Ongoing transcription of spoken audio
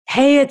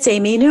Hey, it's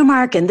Amy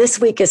Newmark, and this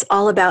week is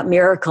all about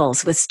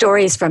miracles with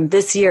stories from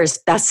this year's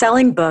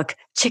best-selling book,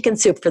 Chicken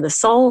Soup for the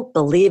Soul,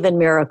 Believe in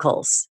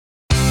Miracles.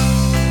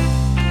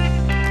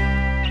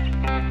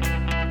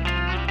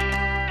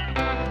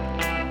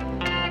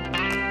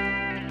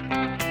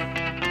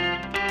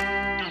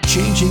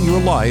 Changing your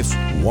life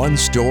one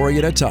story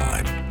at a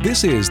time.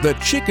 This is the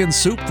Chicken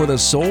Soup for the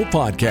Soul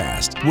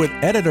podcast with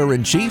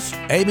Editor-in-Chief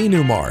Amy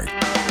Newmark.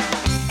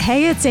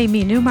 Hey, it's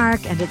Amy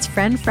Newmark, and it's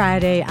Friend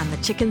Friday on the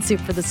Chicken Soup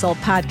for the Soul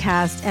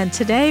podcast. And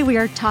today we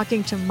are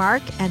talking to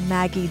Mark and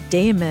Maggie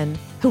Damon,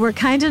 who were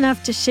kind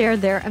enough to share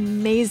their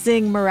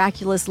amazing,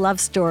 miraculous love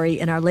story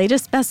in our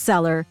latest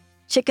bestseller,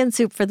 Chicken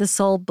Soup for the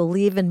Soul,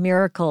 Believe in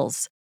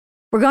Miracles.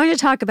 We're going to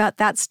talk about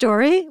that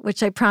story,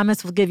 which I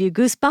promise will give you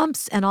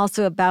goosebumps, and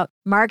also about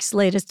Mark's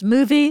latest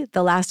movie,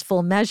 The Last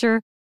Full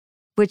Measure,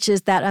 which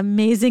is that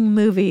amazing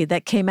movie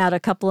that came out a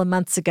couple of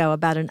months ago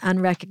about an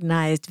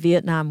unrecognized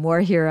Vietnam War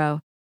hero.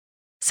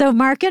 So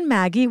Mark and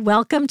Maggie,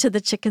 welcome to the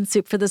Chicken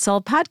Soup for the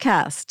Soul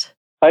podcast.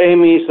 Hi,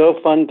 Amy. So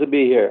fun to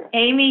be here.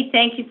 Amy,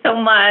 thank you so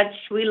much.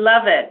 We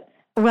love it.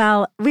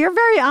 Well, we are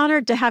very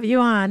honored to have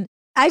you on.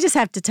 I just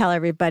have to tell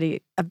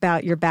everybody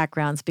about your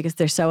backgrounds because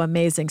they're so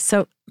amazing.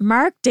 So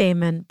Mark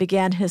Damon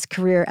began his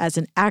career as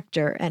an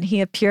actor, and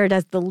he appeared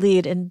as the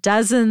lead in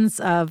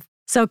dozens of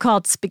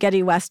so-called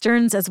spaghetti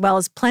westerns, as well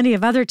as plenty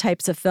of other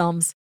types of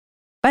films.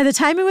 By the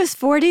time he was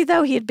 40,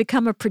 though, he had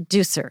become a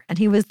producer, and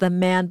he was the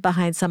man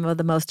behind some of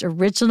the most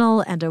original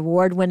and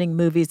award-winning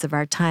movies of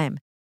our time.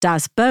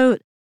 Das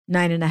Boot,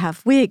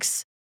 9.5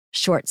 Weeks,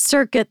 Short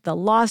Circuit, The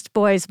Lost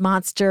Boys,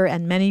 Monster,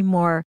 and many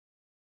more.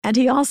 And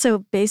he also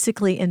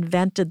basically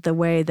invented the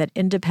way that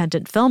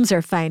independent films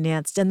are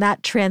financed, and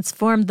that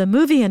transformed the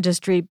movie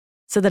industry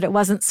so that it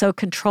wasn't so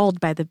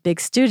controlled by the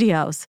big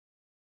studios.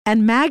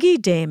 And Maggie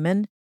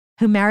Damon,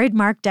 who married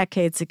Mark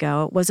decades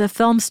ago, was a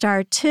film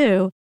star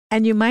too,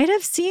 and you might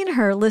have seen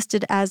her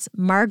listed as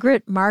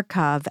Margaret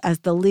Markov as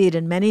the lead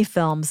in many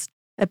films,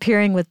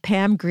 appearing with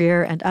Pam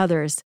Grier and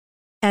others.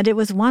 And it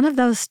was one of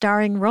those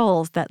starring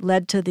roles that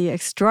led to the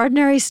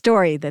extraordinary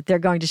story that they're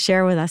going to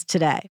share with us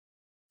today.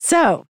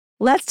 So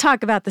let's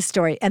talk about the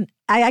story. And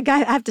I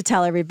have to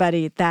tell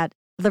everybody that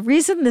the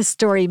reason this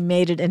story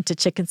made it into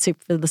Chicken Soup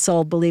for the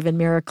Soul, Believe in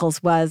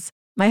Miracles was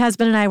my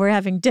husband and I were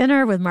having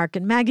dinner with Mark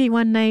and Maggie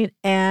one night,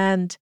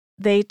 and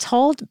they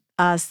told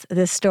us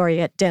this story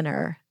at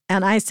dinner.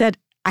 And I said,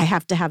 I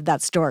have to have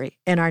that story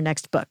in our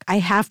next book. I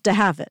have to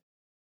have it.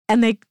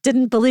 And they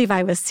didn't believe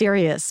I was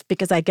serious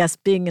because I guess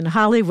being in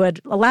Hollywood,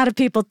 a lot of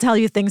people tell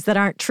you things that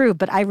aren't true,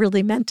 but I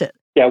really meant it.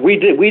 Yeah, we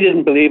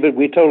didn't believe it.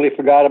 We totally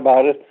forgot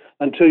about it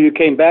until you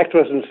came back to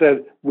us and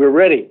said, we're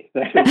ready.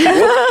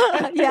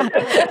 Yeah,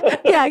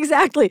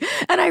 exactly.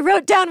 And I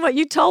wrote down what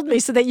you told me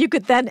so that you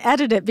could then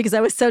edit it because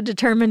I was so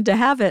determined to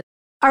have it.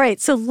 All right,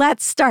 so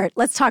let's start.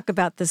 Let's talk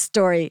about this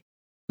story.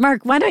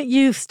 Mark, why don't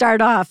you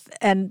start off,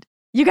 and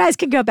you guys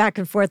can go back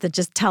and forth and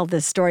just tell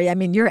this story. I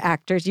mean, you're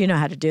actors. You know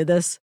how to do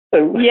this.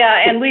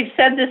 Yeah, and we've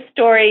said this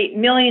story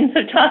millions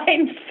of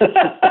times.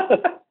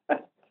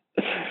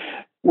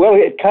 Well,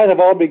 it kind of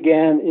all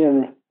began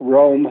in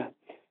Rome.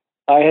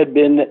 I had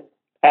been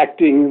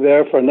acting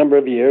there for a number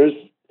of years,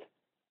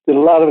 did a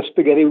lot of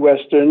spaghetti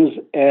westerns,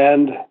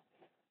 and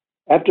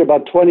after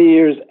about 20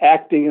 years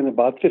acting in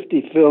about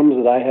 50 films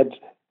that I had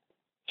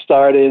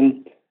starred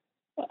in,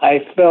 I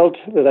felt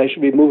that I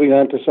should be moving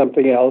on to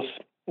something else.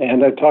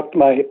 And I talked to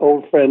my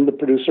old friend, the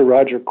producer,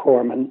 Roger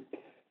Corman,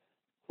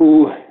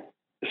 who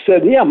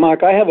said, yeah,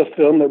 Mark, I have a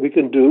film that we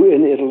can do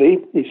in Italy.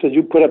 He said,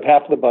 you put up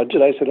half the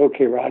budget. I said,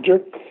 okay, Roger.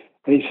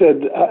 And he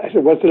said, I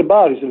said, what's it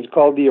about? He said, it's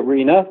called The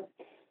Arena.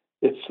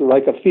 It's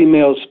like a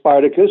female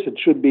Spartacus. It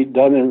should be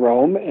done in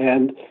Rome.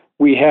 And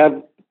we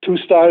have 2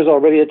 stars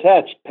already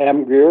attached,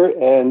 Pam Grier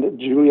and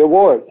Julia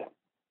Ward.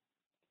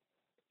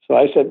 So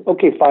I said,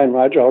 okay, fine,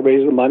 Roger, I'll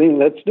raise the money and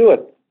let's do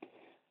it.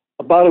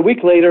 About a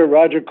week later,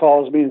 Roger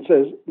calls me and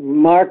says,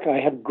 Mark, I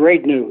have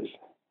great news.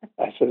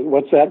 I said,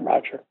 what's that,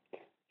 Roger? He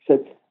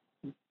said,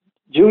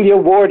 Julia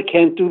Ward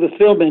can't do the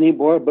film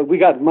anymore, but we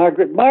got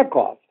Margaret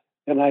Markov.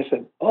 And I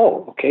said,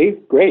 oh, okay,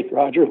 great,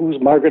 Roger.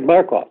 Who's Margaret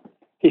Markov?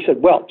 He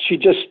said, well, she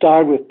just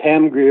starred with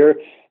Pam Grier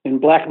in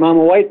Black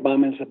Mama, White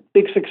Mama, and it's a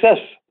big success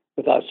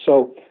with us.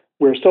 So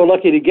we're so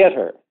lucky to get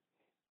her.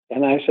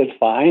 And I said,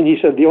 fine. He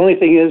said, the only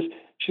thing is,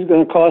 she's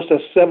going to cost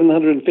us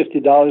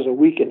 $750 a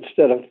week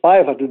instead of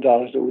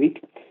 $500 a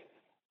week.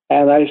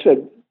 And I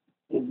said,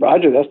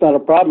 Roger, that's not a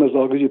problem as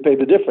long as you pay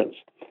the difference.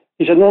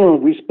 He said, no,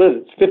 we split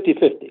it. It's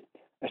 50-50.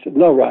 I said,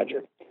 no,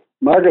 Roger.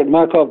 Margaret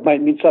Markov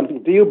might mean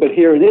something to you, but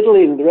here in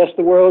Italy and the rest of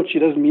the world, she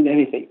doesn't mean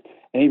anything.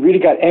 And he really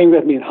got angry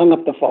at me and hung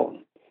up the phone.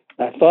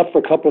 I thought for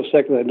a couple of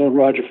seconds. I'd known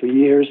Roger for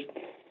years.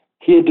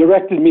 He had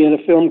directed me in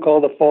a film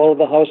called The Fall of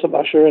the House of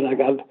Usher, and I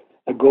got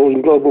a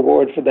Golden Globe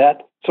Award for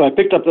that. So I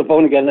picked up the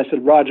phone again and I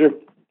said, Roger,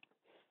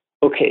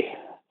 okay,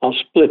 I'll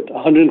split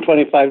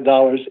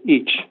 $125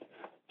 each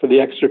for the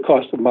extra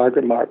cost of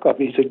Margaret Markov.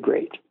 He said,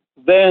 great.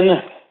 Then,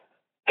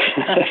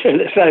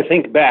 as I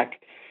think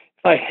back,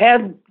 if I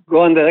had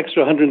gone that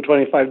extra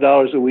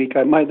 $125 a week,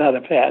 I might not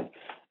have had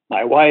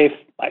my wife,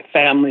 my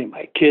family,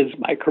 my kids,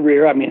 my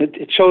career. I mean,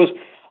 it shows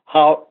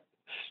how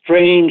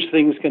strange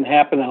things can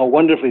happen, how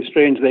wonderfully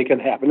strange they can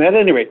happen. At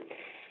any rate,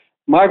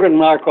 Margaret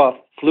Markoff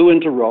flew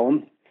into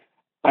Rome.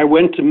 I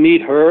went to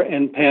meet her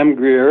and Pam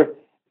Grier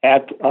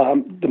at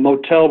the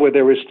motel where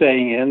they were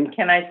staying in.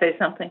 Can I say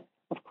something?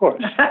 Of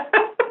course.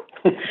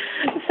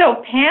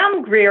 So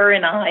Pam Grier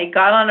and I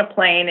got on a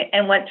plane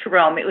and went to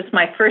Rome. It was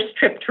my first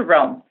trip to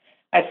Rome.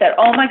 I said,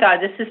 oh my God,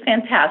 this is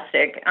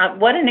fantastic.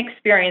 What an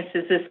experience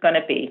is this going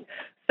to be?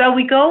 So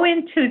we go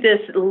into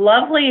this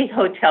lovely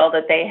hotel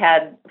that they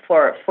had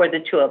for the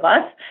two of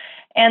us.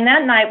 And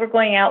that night we're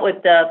going out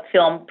with the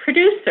film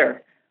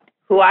producer,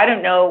 who I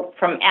don't know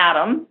from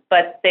Adam,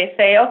 but they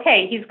say,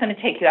 okay, he's going to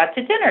take you out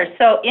to dinner.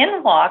 So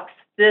in walks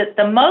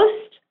the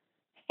most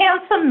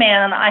handsome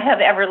man I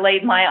have ever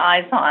laid my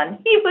eyes on.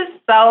 He was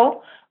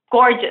so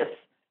gorgeous,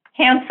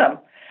 handsome.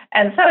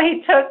 And so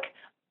he took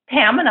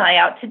Pam and I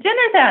out to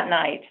dinner that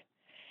night.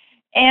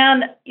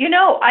 And, you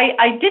know,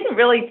 I didn't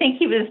really think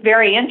he was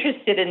very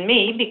interested in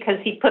me because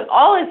he put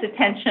all his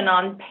attention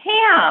on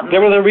Pam.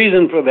 There was a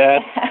reason for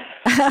that.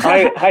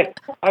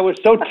 I was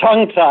so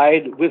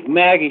tongue-tied with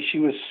Maggie. She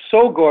was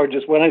so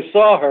gorgeous. When I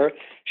saw her,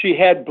 she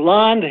had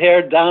blonde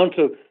hair down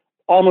to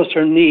almost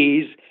her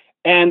knees,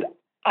 and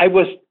I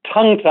was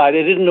tongue-tied.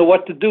 I didn't know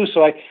what to do,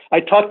 so I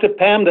talked to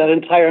Pam that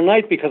entire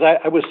night because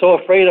I was so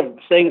afraid of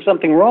saying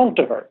something wrong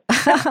to her.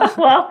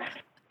 Well,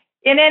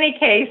 in any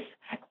case,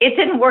 it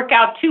didn't work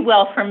out too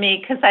well for me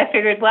because I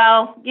figured,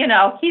 well, you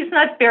know, he's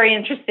not very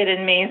interested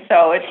in me,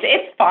 so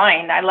it's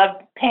fine. I love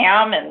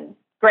Pam and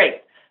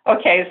great.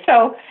 Okay,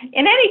 so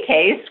in any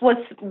case,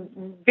 what's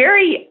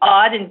very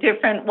odd and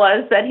different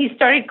was that he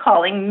started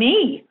calling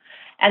me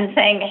and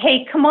saying,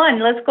 hey, come on,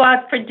 let's go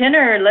out for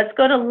dinner. Let's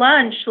go to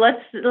lunch.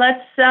 Let's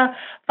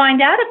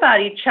find out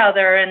about each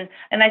other. And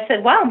I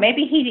said, wow,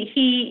 maybe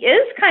he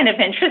is kind of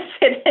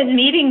interested in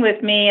meeting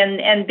with me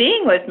and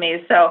being with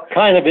me. So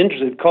kind of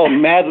interested, called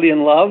madly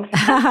in love.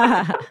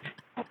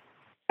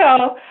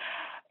 So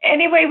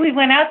anyway, we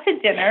went out to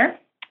dinner.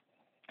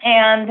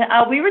 And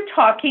we were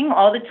talking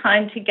all the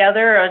time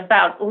together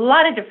about a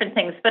lot of different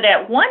things. But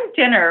at one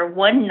dinner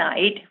one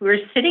night, we were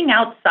sitting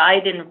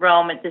outside in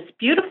Rome at this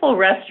beautiful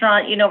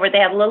restaurant, you know, where they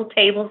have little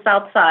tables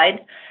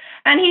outside.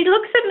 And he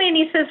looks at me and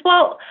he says,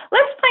 well,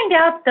 let's find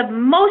out the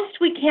most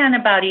we can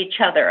about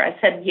each other. I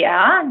said,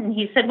 yeah. And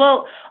he said,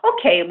 well,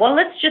 okay, well,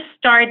 let's just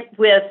start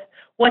with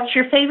what's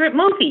your favorite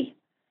movie?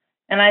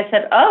 And I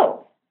said,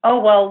 oh,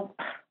 well,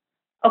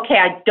 okay,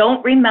 I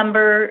don't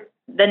remember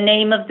the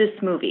name of this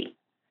movie.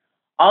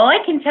 All I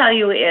can tell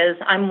you is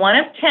I'm one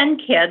of 10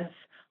 kids.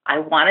 I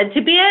wanted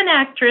to be an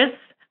actress.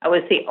 I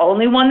was the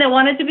only one that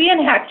wanted to be an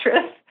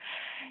actress.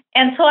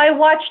 And so I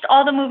watched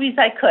all the movies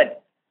I could.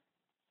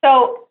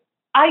 So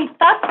I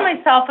thought to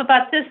myself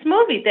about this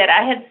movie that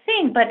I had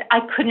seen, but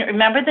I couldn't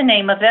remember the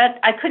name of it.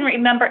 I couldn't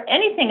remember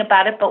anything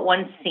about it but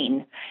one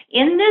scene.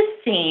 In this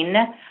scene,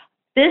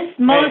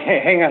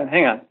 Hey,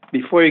 hang on.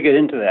 Before you get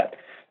into that,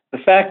 the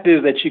fact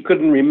is that she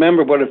couldn't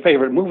remember what her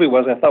favorite movie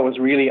was. I thought was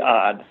really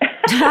odd.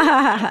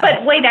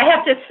 But wait, I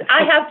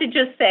have to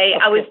just say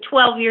I was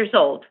 12 years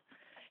old.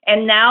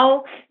 And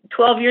now,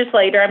 12 years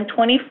later, I'm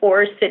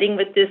 24, sitting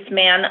with this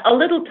man, a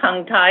little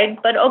tongue-tied,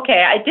 but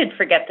okay, I did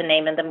forget the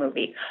name of the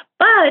movie.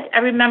 But I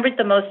remembered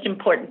the most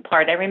important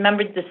part. I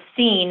remembered the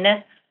scene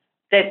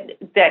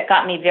that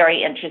got me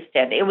very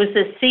interested. It was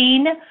a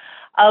scene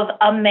of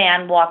a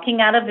man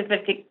walking out of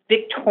a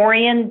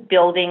Victorian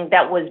building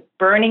that was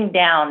burning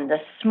down. The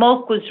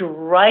smoke was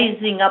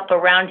rising up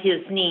around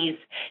his knees.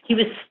 He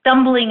was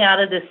stumbling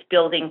out of this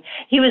building.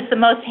 He was the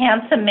most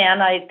handsome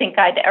man I think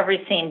I'd ever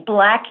seen.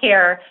 Black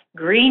hair,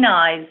 green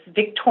eyes,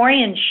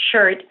 Victorian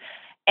shirt.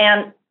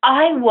 And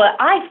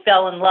I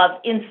fell in love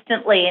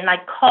instantly, and I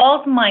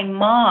called my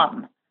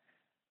mom.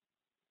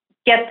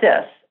 Get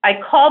this. I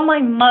called my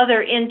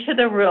mother into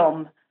the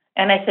room.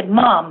 And I said,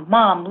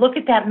 Mom, look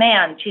at that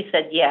man. She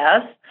said,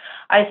 yes.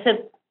 I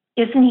said,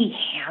 isn't he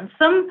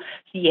handsome?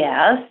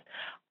 Yes.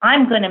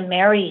 I'm going to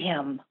marry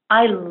him.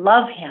 I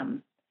love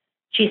him.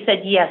 She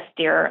said, yes,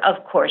 dear,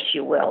 of course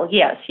you will.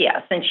 Yes.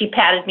 And she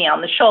patted me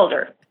on the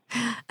shoulder.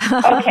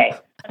 Okay,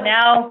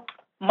 now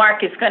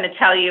Mark is going to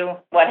tell you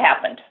what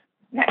happened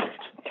next.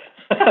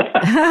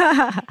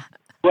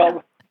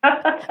 Well,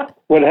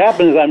 what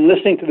happens is I'm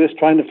listening to this,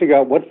 trying to figure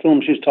out what film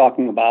she's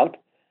talking about.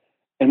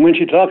 And when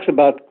she talks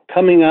about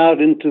coming out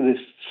into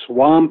this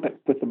swamp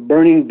with the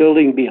burning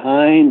building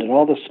behind and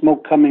all the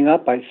smoke coming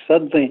up, I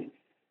suddenly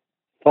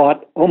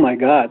thought, oh my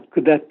God,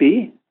 could that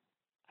be?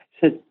 I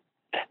said,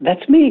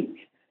 that's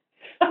me.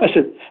 I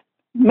said,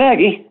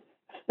 Maggie,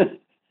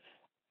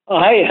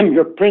 I am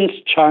your Prince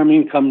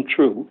Charming come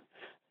true.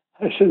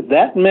 I said,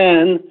 that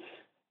man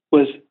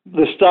was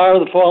the star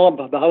of the fall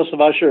of the House of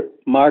Usher,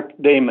 Mark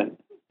Damon.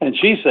 And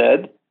she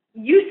said,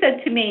 you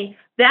said to me,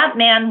 that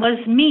man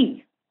was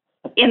me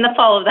in the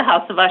fall of the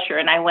House of Usher.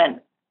 And I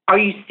went, are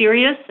you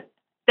serious?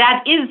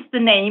 That is the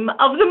name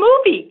of the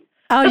movie.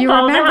 Oh, you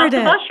remembered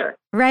it. Usher.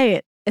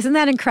 Right. Isn't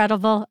that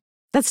incredible?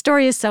 That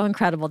story is so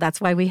incredible. That's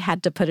why we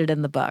had to put it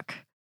in the book.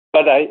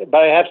 But I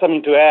have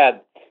something to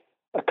add.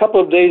 a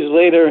couple of days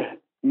later,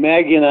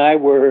 Maggie and I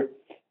were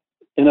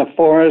in a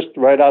forest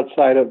right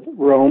outside of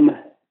Rome,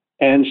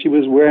 and she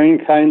was wearing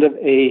kind of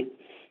a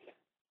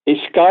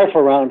scarf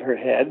around her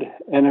head,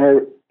 and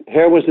her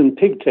hair was in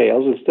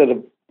pigtails instead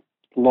of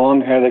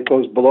long hair that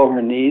goes below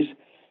her knees.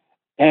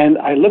 And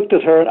I looked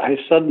at her,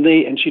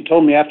 and she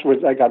told me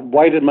afterwards, I got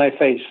white in my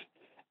face.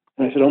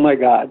 And I said, oh my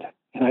God.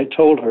 And I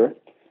told her,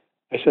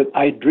 I said,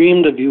 I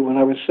dreamed of you when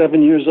I was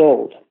 7 years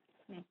old.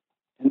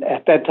 And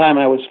at that time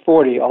I was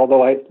 40,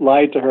 although I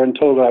lied to her and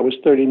told her I was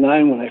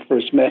 39 when I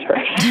first met her.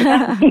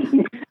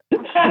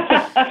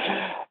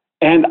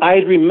 And I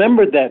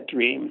remembered that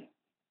dream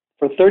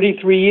for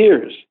 33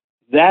 years.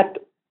 That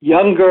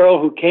young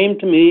girl who came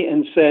to me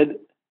and said,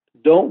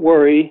 don't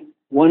worry,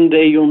 one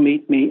day you'll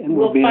meet me and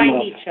we'll be in love. We'll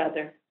find each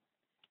other.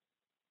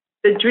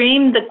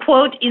 The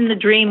quote in the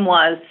dream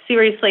was,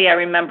 seriously, I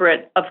remember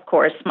it, of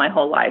course, my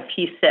whole life.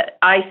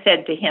 I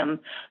said to him,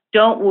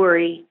 don't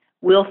worry,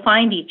 we'll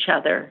find each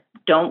other.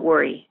 Don't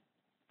worry.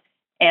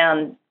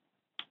 And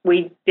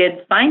we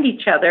did find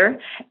each other.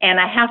 And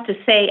I have to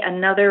say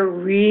another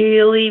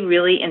really,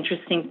 really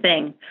interesting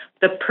thing.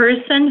 The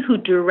person who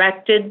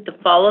directed The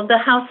Fall of the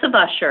House of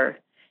Usher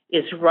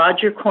is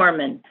Roger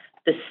Corman,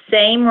 the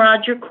same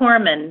Roger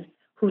Corman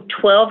who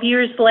 12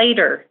 years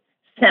later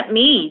sent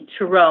me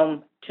to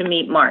Rome to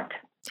meet Mark.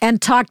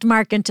 And talked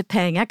Mark into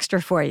paying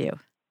extra for you.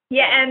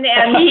 Yeah,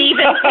 and he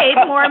even paid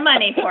more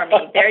money for me.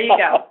 There you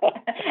go.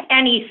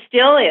 And he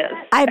still is.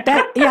 I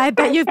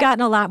bet you've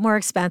gotten a lot more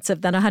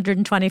expensive than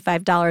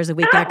 $125 a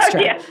week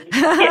extra. Yes.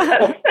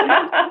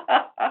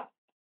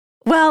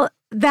 Well,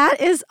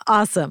 that is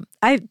awesome.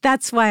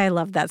 That's why I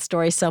love that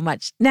story so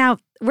much. Now,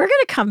 we're going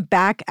to come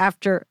back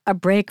after a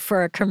break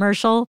for a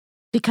commercial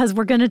because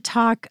we're going to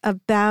talk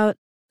about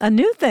a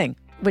new thing,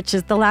 which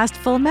is The Last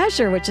Full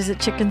Measure, which is a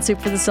Chicken Soup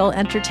for the Soul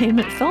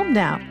entertainment film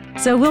now.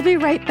 So we'll be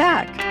right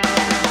back.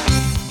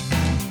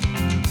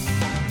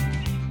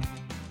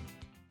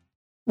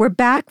 We're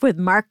back with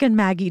Mark and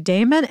Maggie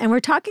Damon, and we're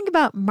talking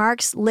about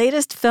Mark's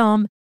latest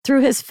film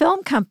through his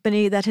film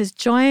company that has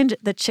joined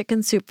the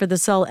Chicken Soup for the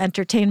Soul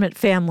entertainment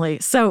family.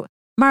 So,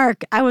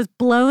 Mark, I was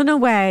blown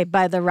away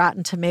by the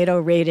Rotten Tomato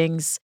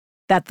ratings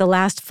that The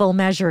Last Full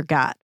Measure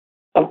got.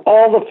 Of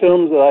all the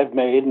films that I've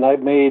made, and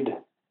I've made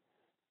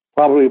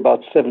probably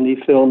about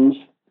 70 films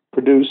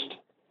produced,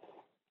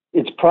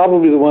 it's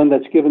probably the one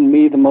that's given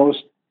me the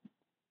most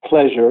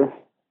pleasure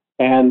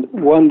and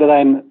one that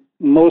I'm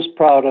most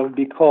proud of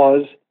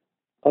because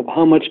of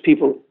how much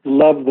people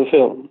love the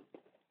film.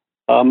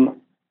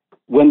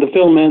 When the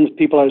film ends,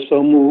 people are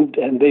so moved,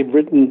 and they've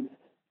written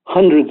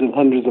hundreds and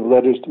hundreds of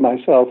letters to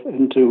myself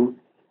and to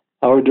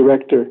our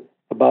director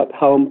about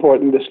how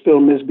important this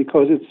film is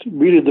because it's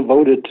really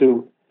devoted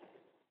to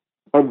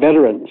our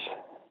veterans,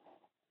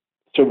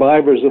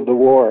 survivors of the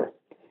war.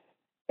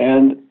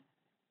 And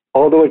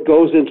although it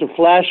goes into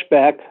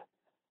flashback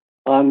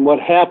on what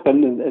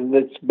happened, and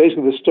it's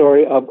basically the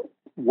story of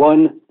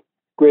one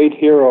great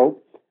hero,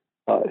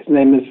 his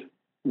name is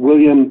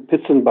William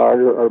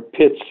Pitsenbarger, or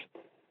Pitts,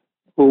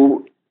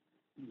 who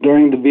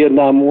during the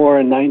Vietnam War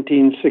in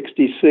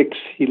 1966,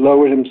 he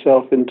lowered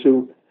himself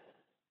into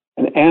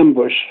an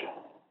ambush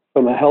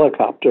from a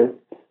helicopter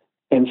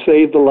and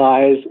saved the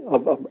lives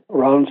of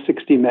around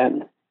 60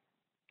 men.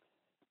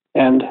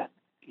 And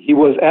he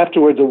was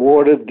afterwards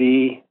awarded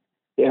the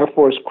Air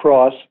Force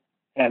Cross,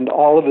 and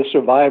all of the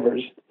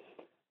survivors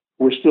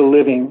who were still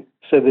living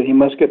said that he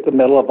must get the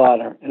Medal of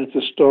Honor. And it's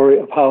a story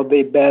of how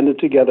they banded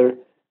together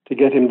to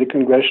get him the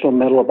Congressional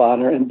Medal of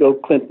Honor, and Bill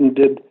Clinton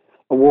did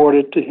award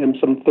it to him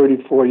some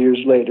 34 years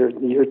later,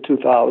 in the year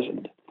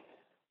 2000.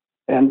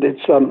 And it's,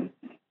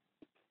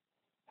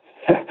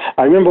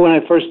 I remember when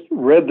I first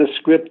read the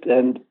script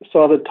and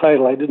saw the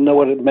title, I didn't know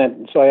what it meant.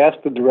 And so I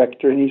asked the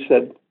director, and he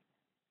said,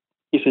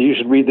 you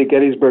should read the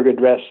Gettysburg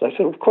Address. I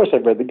said, of course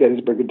I've read the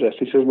Gettysburg Address.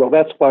 He says, well,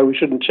 that's why we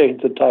shouldn't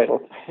change the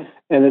title.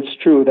 And it's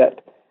true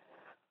that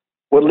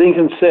what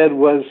Lincoln said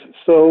was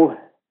so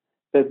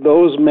that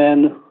those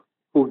men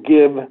who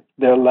give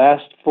their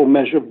last full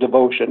measure of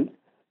devotion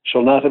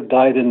shall not have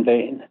died in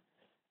vain.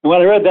 And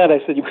when I read that,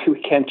 I said,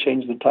 we can't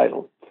change the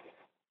title.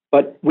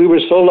 But we were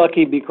so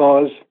lucky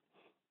because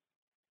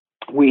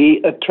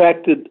we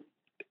attracted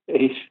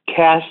a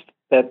cast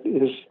that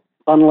is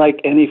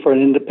unlike any for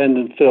an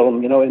independent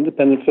film. You know,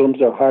 independent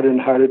films are harder and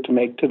harder to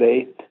make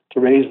today, to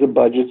raise the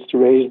budgets, to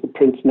raise the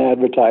print and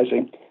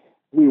advertising.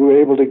 We were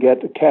able to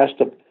get a cast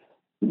of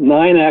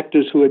 9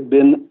 actors who had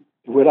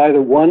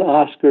either won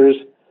Oscars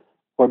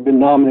or been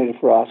nominated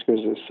for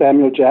Oscars.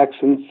 Samuel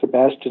Jackson,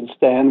 Sebastian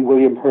Stan,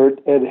 William Hurt,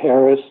 Ed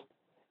Harris,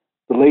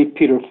 the late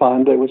Peter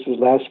Fonda, was his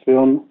last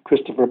film,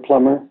 Christopher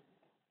Plummer,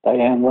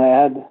 Diane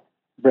Ladd,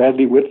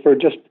 Bradley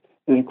Whitford, just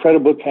an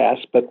incredible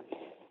cast. But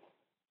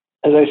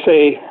as I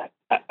say,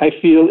 I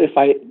feel if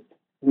I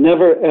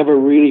never, ever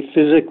really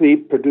physically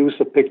produce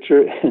a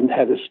picture, and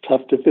that is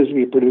tough to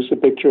physically produce a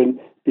picture and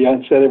be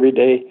on set every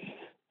day,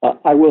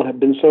 I will have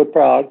been so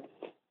proud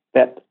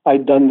that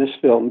I'd done this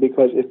film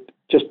because it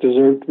just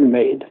deserved to be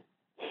made.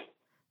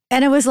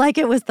 And it was like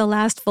it was the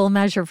last full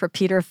measure for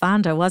Peter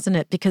Fonda, wasn't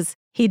it? Because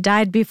he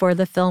died before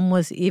the film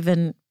was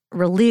even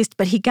released,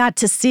 but he got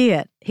to see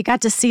it. He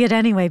got to see it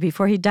anyway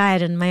before he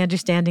died. And my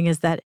understanding is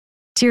that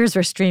tears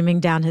were streaming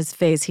down his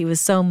face. He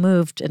was so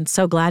moved and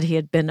so glad he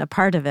had been a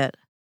part of it.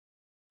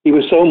 He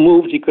was so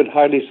moved he could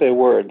hardly say a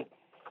word.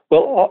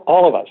 Well,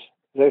 all of us.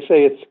 As I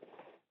say, it's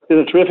been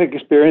a terrific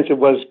experience. It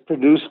was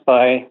produced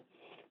by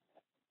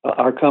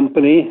our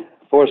company,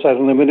 Foresight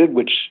Unlimited,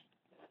 which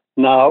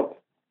now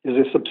is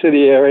a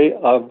subsidiary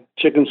of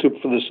Chicken Soup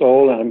for the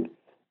Soul, and I'm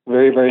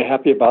very, very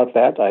happy about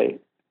that. I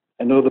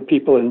know the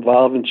people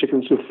involved in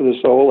Chicken Soup for the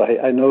Soul.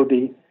 I know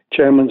the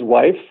chairman's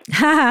wife.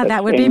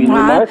 That would Amy be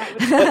moi.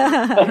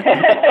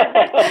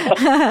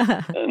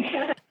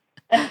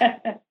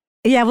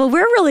 Yeah, well, we're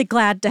really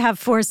glad to have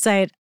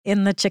Foresight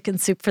in the Chicken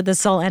Soup for the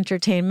Soul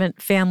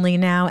Entertainment family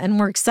now, and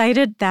we're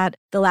excited that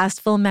The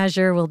Last Full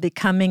Measure will be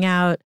coming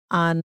out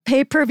on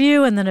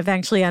pay-per-view and then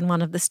eventually on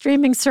one of the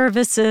streaming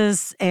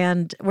services,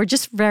 and we're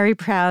just very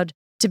proud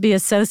to be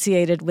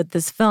associated with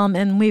this film.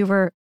 And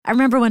I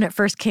remember when it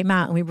first came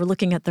out and we were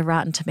looking at the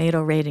Rotten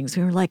Tomato ratings,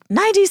 we were like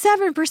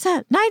 97%,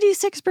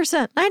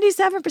 96%,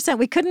 97%.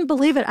 We couldn't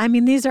believe it. I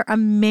mean, these are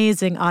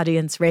amazing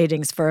audience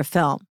ratings for a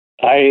film.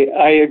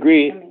 I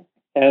agree.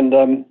 And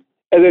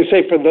as I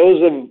say, for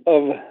those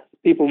of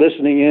people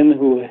listening in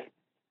who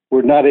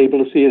were not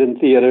able to see it in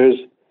theaters,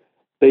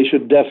 they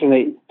should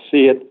definitely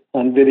see it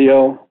on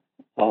video,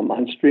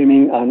 on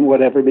streaming, on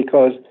whatever,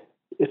 because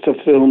it's a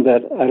film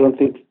that I don't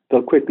think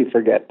they'll quickly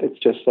forget. It's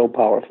just so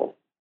powerful.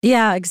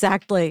 Yeah,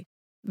 exactly.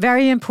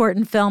 Very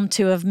important film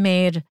to have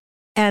made.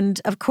 And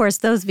of course,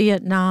 those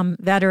Vietnam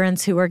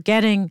veterans who are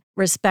getting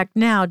respect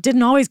now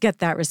didn't always get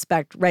that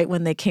respect right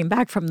when they came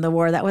back from the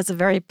war. That was a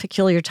very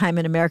peculiar time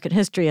in American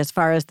history as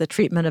far as the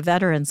treatment of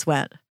veterans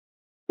went.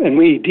 And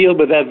we deal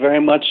with that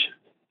very much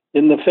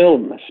in the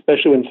film,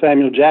 especially when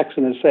Samuel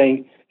Jackson is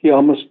saying he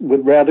almost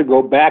would rather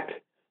go back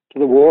to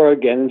the war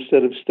again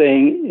instead of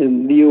staying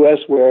in the U.S.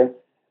 where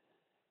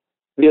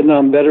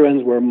Vietnam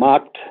veterans were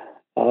mocked.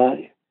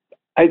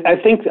 I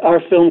think our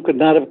film could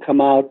not have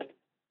come out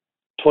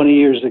 20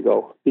 years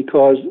ago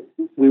because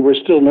we were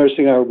still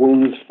nursing our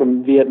wounds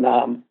from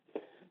Vietnam.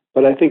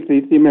 But I think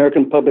the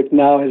American public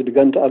now has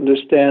begun to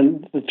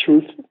understand the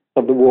truth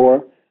of the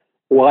war,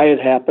 why it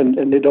happened,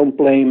 and they don't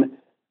blame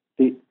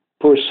the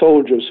poor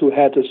soldiers who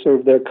had to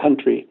serve their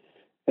country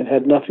and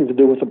had nothing to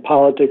do with the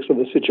politics of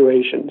the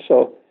situation.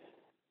 So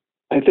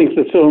I think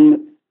the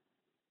film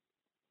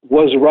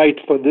was right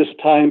for this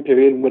time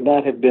period and would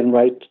not have been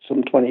right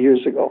some 20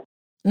 years ago.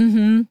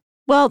 Mm-hmm.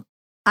 Well,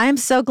 I'm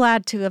so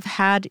glad to have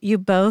had you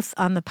both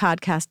on the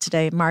podcast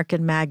today, Mark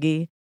and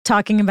Maggie,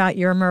 talking about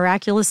your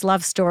miraculous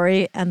love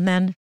story and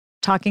then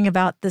talking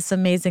about this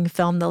amazing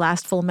film, The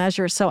Last Full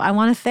Measure. So I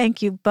want to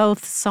thank you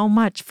both so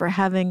much for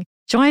having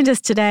joined us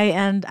today.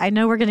 And I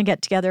know we're going to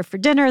get together for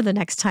dinner the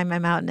next time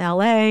I'm out in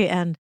LA,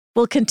 and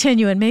we'll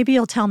continue. And maybe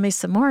you'll tell me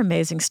some more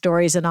amazing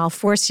stories and I'll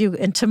force you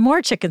into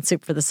more Chicken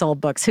Soup for the Soul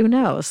books. Who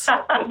knows?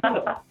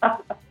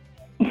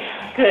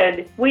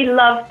 Good. We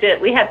loved it.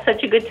 We had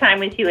such a good time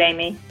with you,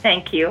 Amy.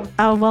 Thank you.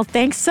 Oh, well,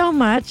 thanks so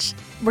much.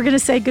 We're going to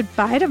say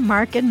goodbye to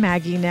Mark and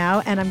Maggie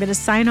now, and I'm going to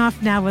sign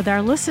off now with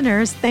our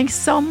listeners. Thanks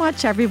so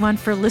much, everyone,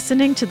 for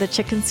listening to the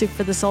Chicken Soup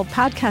for the Soul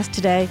podcast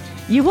today.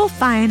 You will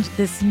find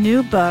this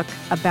new book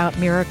about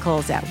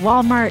miracles at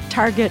Walmart,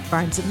 Target,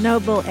 Barnes &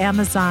 Noble,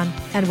 Amazon,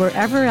 and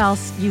wherever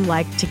else you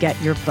like to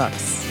get your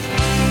books.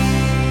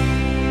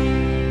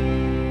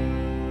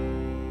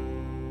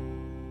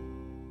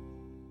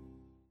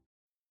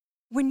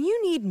 When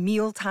you need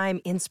mealtime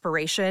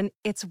inspiration,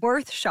 it's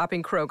worth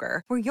shopping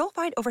Kroger, where you'll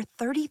find over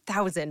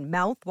 30,000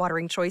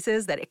 mouth-watering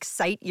choices that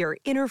excite your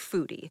inner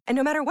foodie. And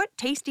no matter what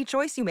tasty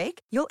choice you make,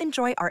 you'll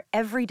enjoy our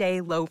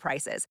everyday low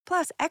prices,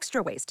 plus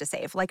extra ways to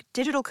save, like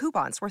digital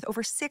coupons worth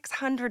over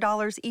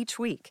 $600 each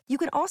week. You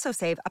can also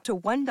save up to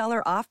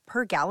 $1 off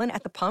per gallon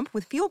at the pump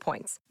with fuel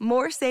points.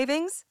 More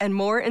savings and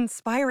more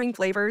inspiring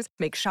flavors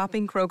make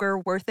shopping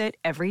Kroger worth it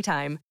every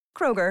time.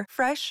 Kroger,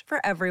 fresh for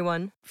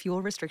everyone.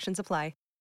 Fuel restrictions apply.